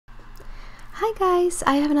Hi guys,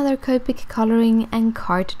 I have another Copic coloring and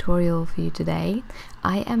card tutorial for you today.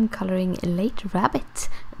 I am coloring Late Rabbit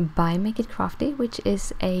by Make It Crafty, which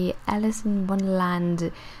is a Alice in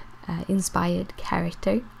Wonderland inspired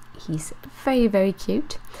character. He's very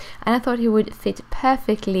cute, and I thought he would fit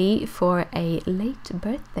perfectly for a late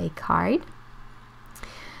birthday card.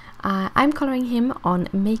 I'm coloring him on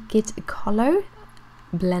Make It Color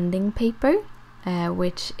blending paper,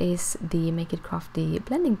 which is the Make It Crafty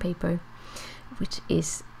blending paper, which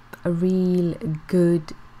is a real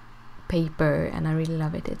good paper and I really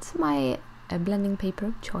love it. It's my blending paper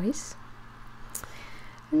of choice.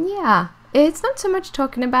 And yeah, it's not so much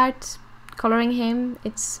talking about coloring him,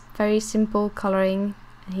 it's very simple coloring.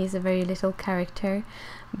 He's a very little character,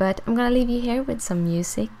 but I'm gonna leave you here with some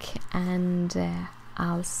music and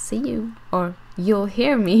I'll see you, or you'll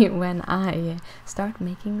hear me when I start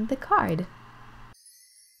making the card.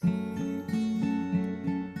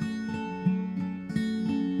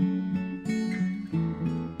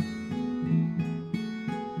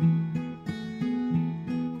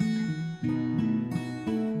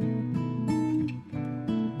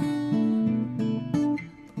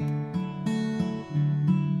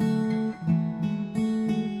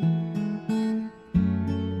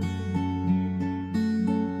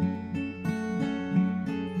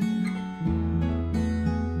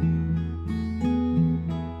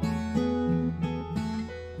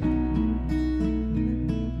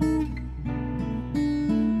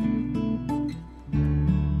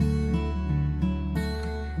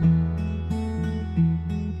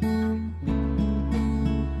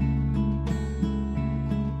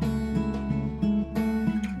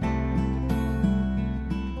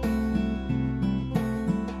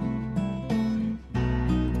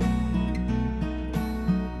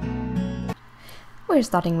 We're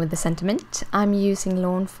starting with the sentiment. I'm using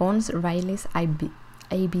Lawn Fawn's Riley's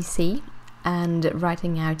ABC and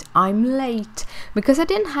writing out I'm late, because I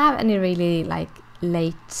didn't have any really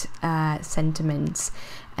late sentiments,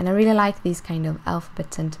 and I really like these kind of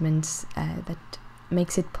alphabet sentiments that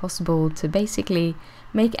makes it possible to basically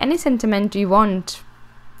make any sentiment you want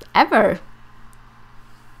ever.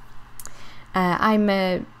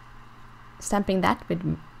 I'm stamping that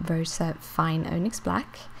with Versa Fine Onyx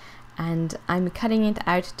Black, and I'm cutting it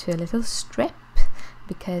out to a little strip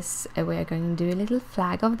because we're going to do a little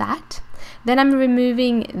flag of that. Then I'm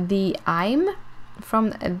removing the I'm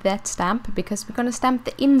from that stamp because we're going to stamp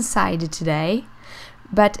the inside today,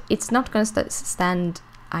 but it's not going to stand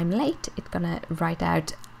I'm late. It's going to write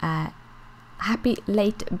out happy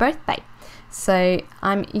late birthday. So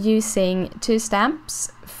I'm using two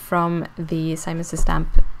stamps from the Simon Says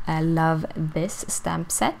Stamp Love This stamp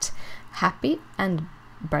set, happy and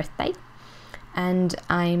birthday, and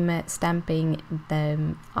I'm stamping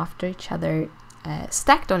them after each other,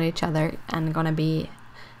 stacked on each other, and gonna be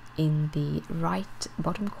in the right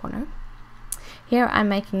bottom corner. Here I'm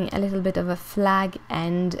making a little bit of a flag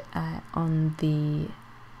end on the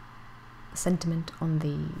sentiment on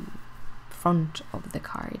the front of the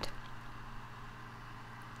card.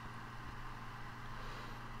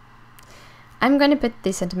 I'm going to put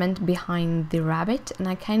the sentiment behind the rabbit, and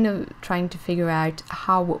I'm kind of trying to figure out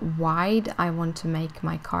how wide I want to make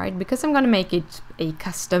my card, because I'm going to make it a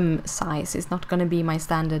custom size. It's not going to be my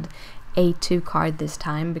standard A2 card this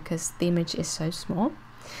time because the image is so small.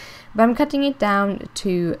 But I'm cutting it down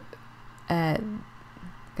to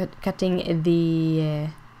cutting the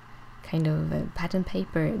kind of pattern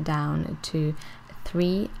paper down to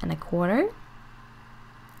 3 1/4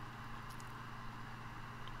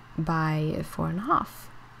 by 4 1/2,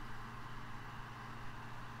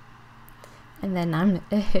 and then I'm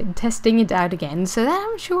testing it out again so that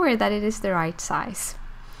I'm sure that it is the right size.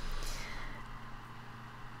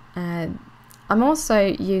 I'm also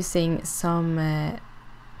using some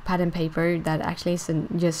pattern paper that actually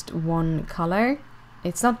isn't just one color.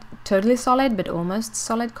 It's not totally solid, but almost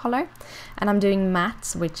solid color, and I'm doing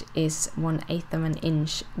mats, which is 1/8 of an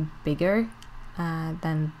inch bigger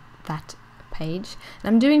than that page. And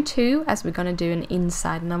I'm doing two, as we're gonna do an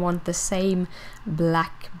inside, and I want the same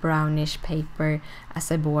black brownish paper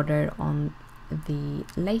as a border on the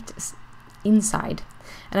late inside,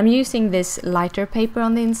 and I'm using this lighter paper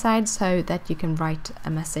on the inside so that you can write a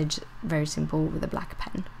message very simple with a black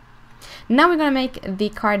pen. Now we're gonna make the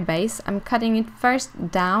card base. I'm cutting it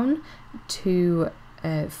first down to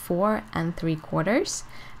 4 3/4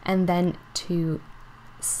 and then to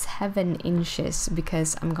 7 inches,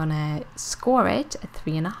 because I'm gonna score it at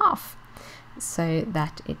 3 1/2 so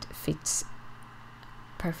that it fits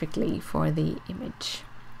perfectly for the image.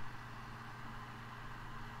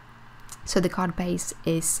 So the card base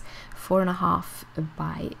is 4.5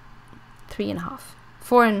 by 3.5.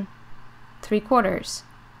 4 3/4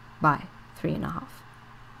 by 3.5.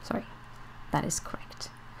 Sorry, that is correct.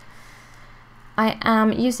 I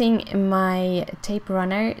am using my tape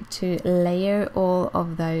runner to layer all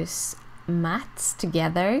of those mats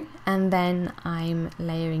together, and then I'm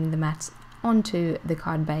layering the mats onto the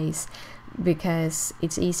card base because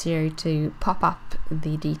it's easier to pop up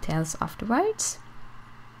the details afterwards.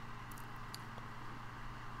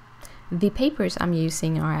 The papers I'm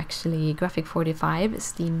using are actually Graphic 45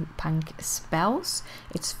 Steampunk Spells.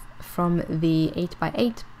 It's from the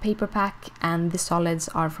 8x8 paper pack, and the solids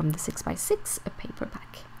are from the 6x6 paper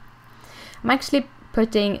pack. I'm actually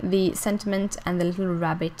putting the sentiment and the little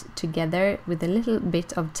rabbit together with a little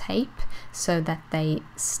bit of tape so that they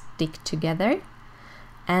stick together,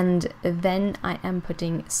 and then I am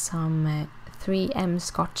putting some 3M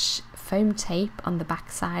Scotch foam tape on the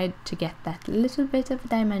back side to get that little bit of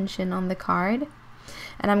dimension on the card,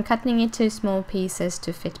 and I'm cutting it to small pieces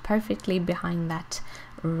to fit perfectly behind that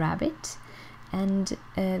rabbit, and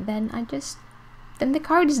then the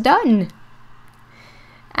card is done.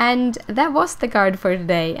 And that was the card for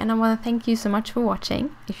today, and I want to thank you so much for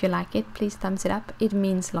watching. If you like it, please thumbs it up, it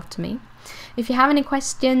means a lot to me. If you have any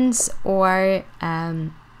questions or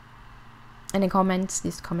any comments,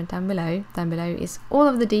 just comment down below. Down below is all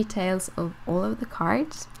of the details of all of the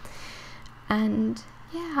cards, and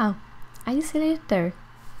yeah, I'll see you later.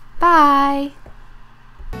 Bye!